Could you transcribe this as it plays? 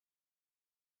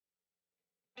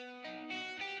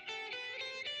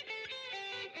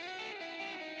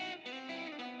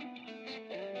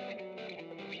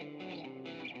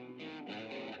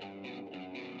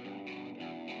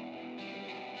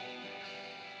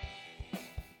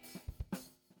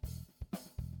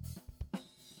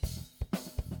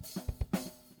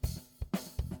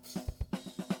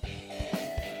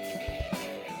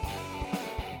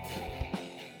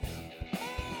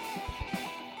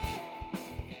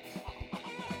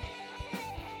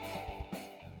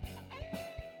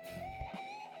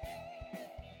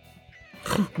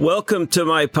Welcome to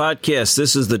my podcast.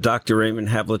 This is the Dr. Raymond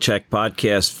Havlicek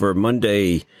podcast for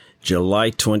Monday,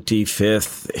 July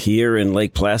 25th. Here in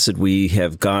Lake Placid, we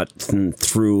have gotten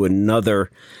through another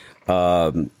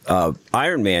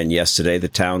Ironman yesterday. The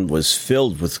town was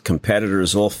filled with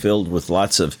competitors, all filled with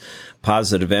lots of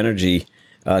positive energy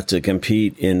to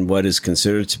compete in what is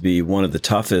considered to be one of the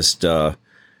toughest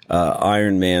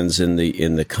Ironmans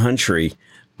in the country.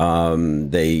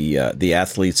 The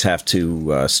athletes have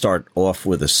to start off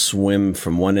with a swim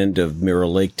from one end of Mirror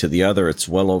Lake to the other. It's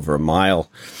well over a mile,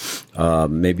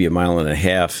 maybe a mile and a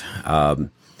half.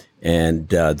 And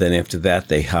then after that,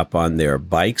 they hop on their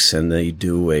bikes and they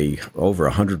do over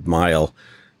 100-mile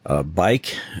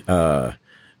bike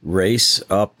race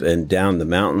up and down the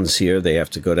mountains here. They have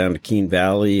to go down to Keene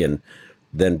Valley and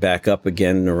then back up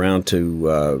again around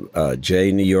to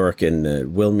New York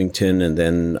and Wilmington, and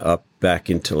then up back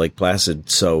into Lake Placid.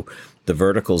 So the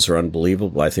verticals are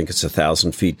unbelievable. I think it's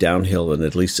 1,000 feet downhill and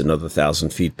at least another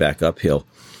 1,000 feet back uphill,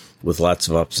 with lots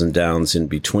of ups and downs in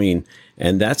between.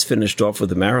 And that's finished off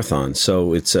with a marathon.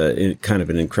 So it's kind of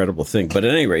an incredible thing. But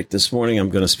at any rate, this morning I'm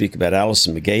going to speak about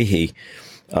Allison McGahay,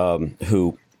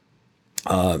 who,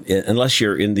 unless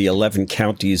you're in the 11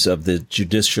 counties of the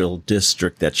judicial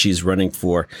district that she's running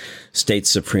for state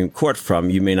Supreme Court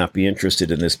from, you may not be interested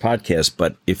in this podcast.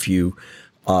 But if you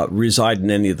reside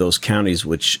in any of those counties,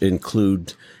 which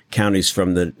include counties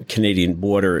from the Canadian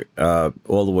border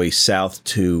all the way south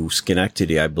to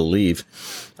Schenectady, I believe.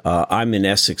 I'm in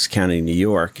Essex County, New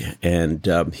York,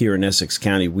 and here in Essex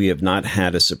County, we have not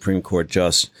had a Supreme Court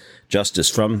justice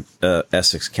from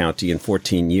Essex County in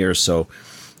 14 years. So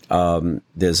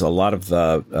there's a lot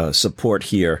of support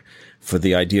here for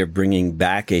the idea of bringing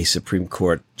back a Supreme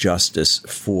Court justice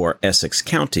for Essex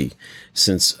County,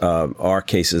 since our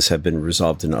cases have been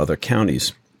resolved in other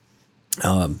counties.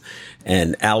 And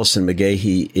Allison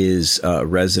McGahay is a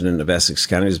resident of Essex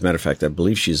County. As a matter of fact, I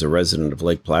believe she's a resident of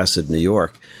Lake Placid, New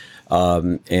York,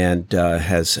 and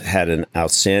has had an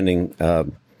outstanding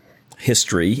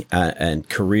history and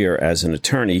career as an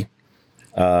attorney.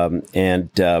 I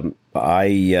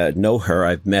know her.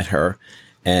 I've met her.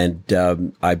 And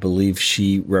I believe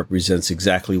she represents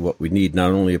exactly what we need,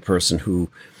 not only a person who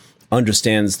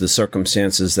understands the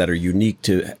circumstances that are unique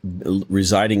to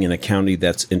residing in a county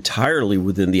that's entirely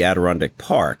within the Adirondack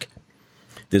Park.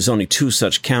 There's only 2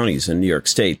 such counties in New York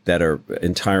State that are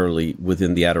entirely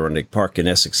within the Adirondack Park, and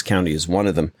Essex County is one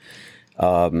of them.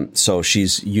 So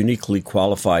she's uniquely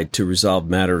qualified to resolve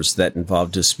matters that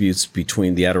involve disputes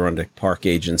between the Adirondack Park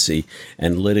Agency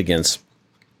and litigants,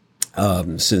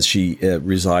 since she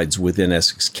resides within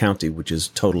Essex County, which is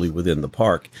totally within the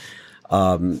park.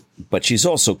 But she's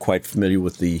also quite familiar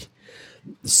with the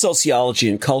sociology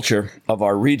and culture of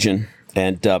our region.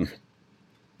 And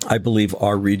I believe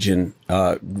our region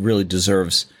really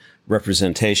deserves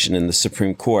representation in the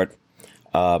Supreme Court.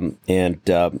 So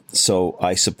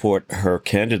I support her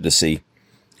candidacy.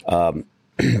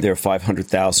 There are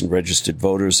 500,000 registered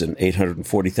voters and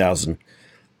 840,000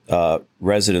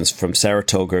 residents from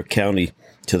Saratoga County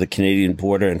to the Canadian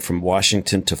border and from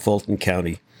Washington to Fulton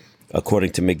County,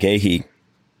 according to McGahay.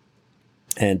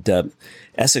 And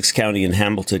Essex County and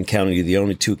Hamilton County are the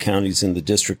only 2 counties in the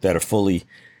district that are fully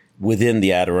within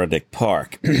the Adirondack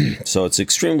Park. So it's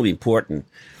extremely important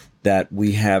that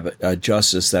we have a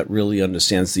justice that really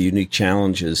understands the unique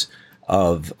challenges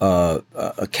of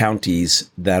counties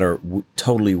that are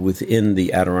totally within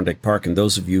the Adirondack Park. And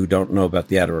those of you who don't know about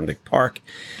the Adirondack Park,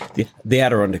 the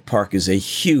Adirondack Park is a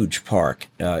huge park.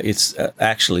 It's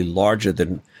actually larger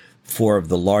than 4 of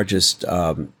the largest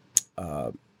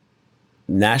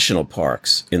national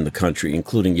parks in the country,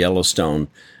 including Yellowstone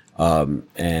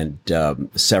and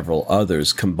several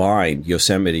others combined,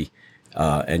 Yosemite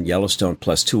and Yellowstone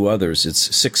plus 2 others.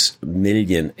 It's 6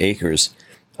 million acres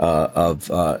of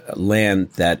land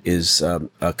that is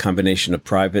a combination of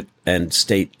private and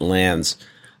state lands.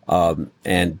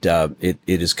 It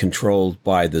is controlled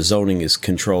by, the zoning is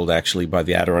controlled actually by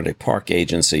the Adirondack Park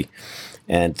Agency.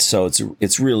 And so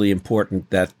it's really important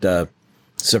that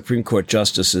Supreme Court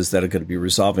justices that are going to be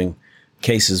resolving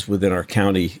cases within our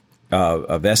county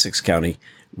of Essex County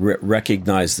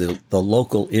recognize the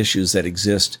local issues that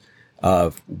exist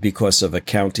because of a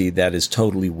county that is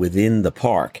totally within the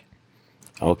park.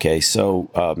 Okay, so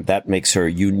that makes her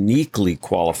uniquely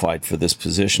qualified for this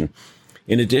position.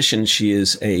 In addition, she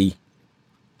is a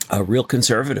real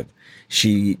conservative.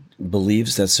 She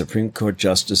believes that Supreme Court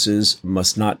justices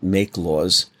must not make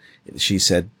laws. She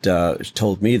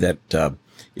told me that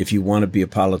if you want to be a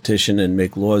politician and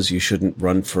make laws, you shouldn't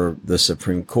run for the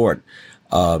Supreme Court.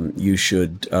 You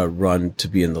should run to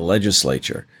be in the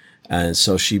legislature. And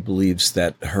so she believes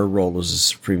that her role as a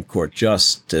Supreme Court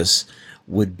justice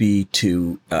would be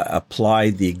to apply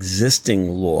the existing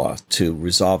law to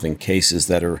resolving cases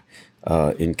that are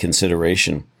in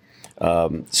consideration.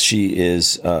 She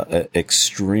is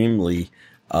extremely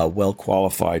well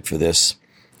qualified for this.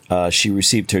 She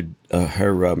received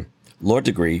her law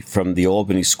degree from the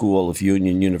Albany School of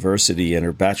Union University and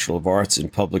her Bachelor of Arts in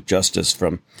Public Justice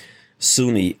from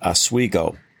SUNY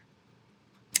Oswego.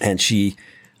 And she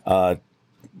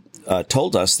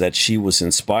told us that she was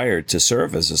inspired to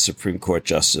serve as a Supreme Court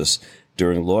justice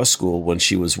during law school when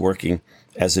she was working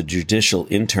as a judicial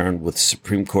intern with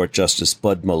Supreme Court Justice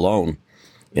Bud Malone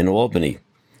in Albany.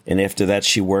 And after that,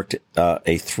 she worked a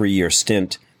 3-year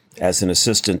stint as an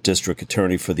assistant district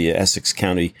attorney for the Essex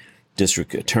County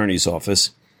District Attorney's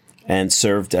Office and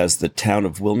served as the town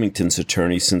of Wilmington's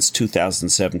attorney since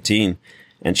 2017.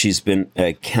 And she's been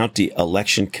a county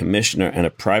election commissioner and a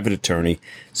private attorney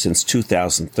since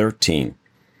 2013.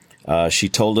 She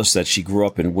told us that she grew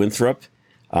up in Winthrop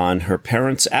on her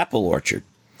parents' apple orchard.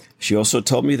 She also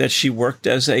told me that she worked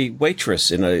as a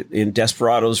waitress in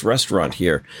Desperado's restaurant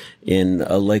here in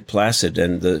Lake Placid.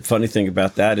 And the funny thing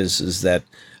about that is that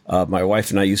my wife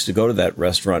and I used to go to that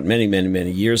restaurant many, many,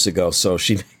 many years ago. So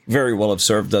she very well have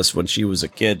served us when she was a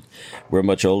kid. We're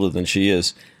much older than she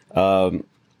is.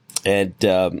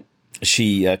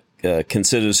 She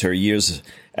considers her years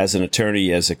as an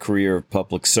attorney as a career of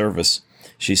public service.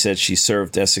 She said she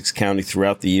served Essex County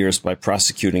throughout the years by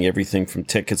prosecuting everything from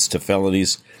tickets to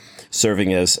felonies,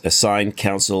 serving as assigned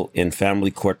counsel in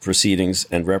family court proceedings,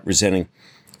 and representing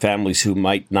families who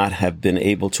might not have been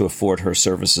able to afford her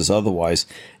services otherwise,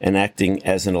 and acting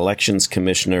as an elections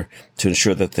commissioner to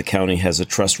ensure that the county has a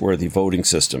trustworthy voting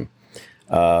system.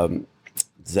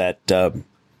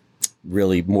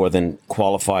 Really more than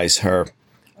qualifies her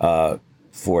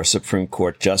for Supreme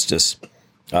Court justice.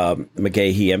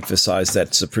 McGahay emphasized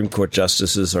that Supreme Court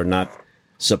justices are not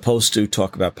supposed to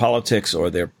talk about politics or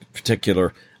their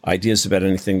particular ideas about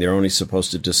anything. They're only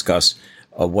supposed to discuss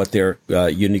what their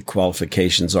unique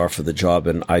qualifications are for the job,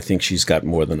 and I think she's got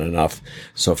more than enough.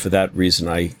 So for that reason,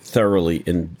 I thoroughly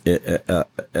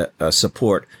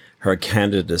support her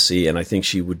candidacy, and I think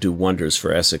she would do wonders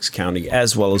for Essex County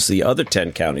as well as the other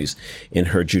 10 counties in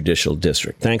her judicial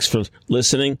district. Thanks for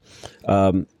listening.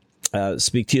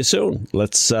 Speak to you soon.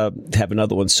 Let's have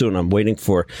another one soon. I'm waiting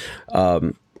for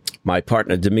my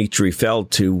partner, Dimitri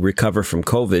Feld, to recover from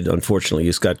COVID. Unfortunately,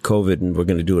 he's got COVID, and we're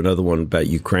going to do another one about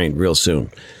Ukraine real soon.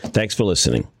 Thanks for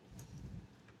listening.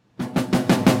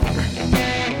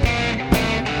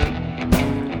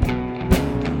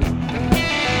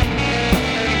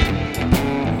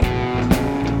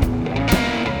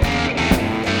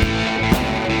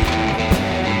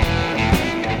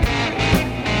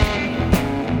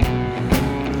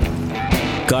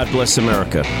 God bless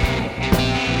America.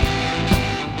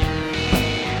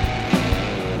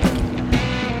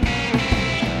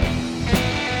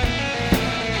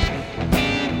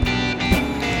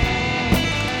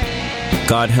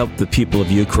 God help the people of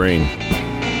Ukraine.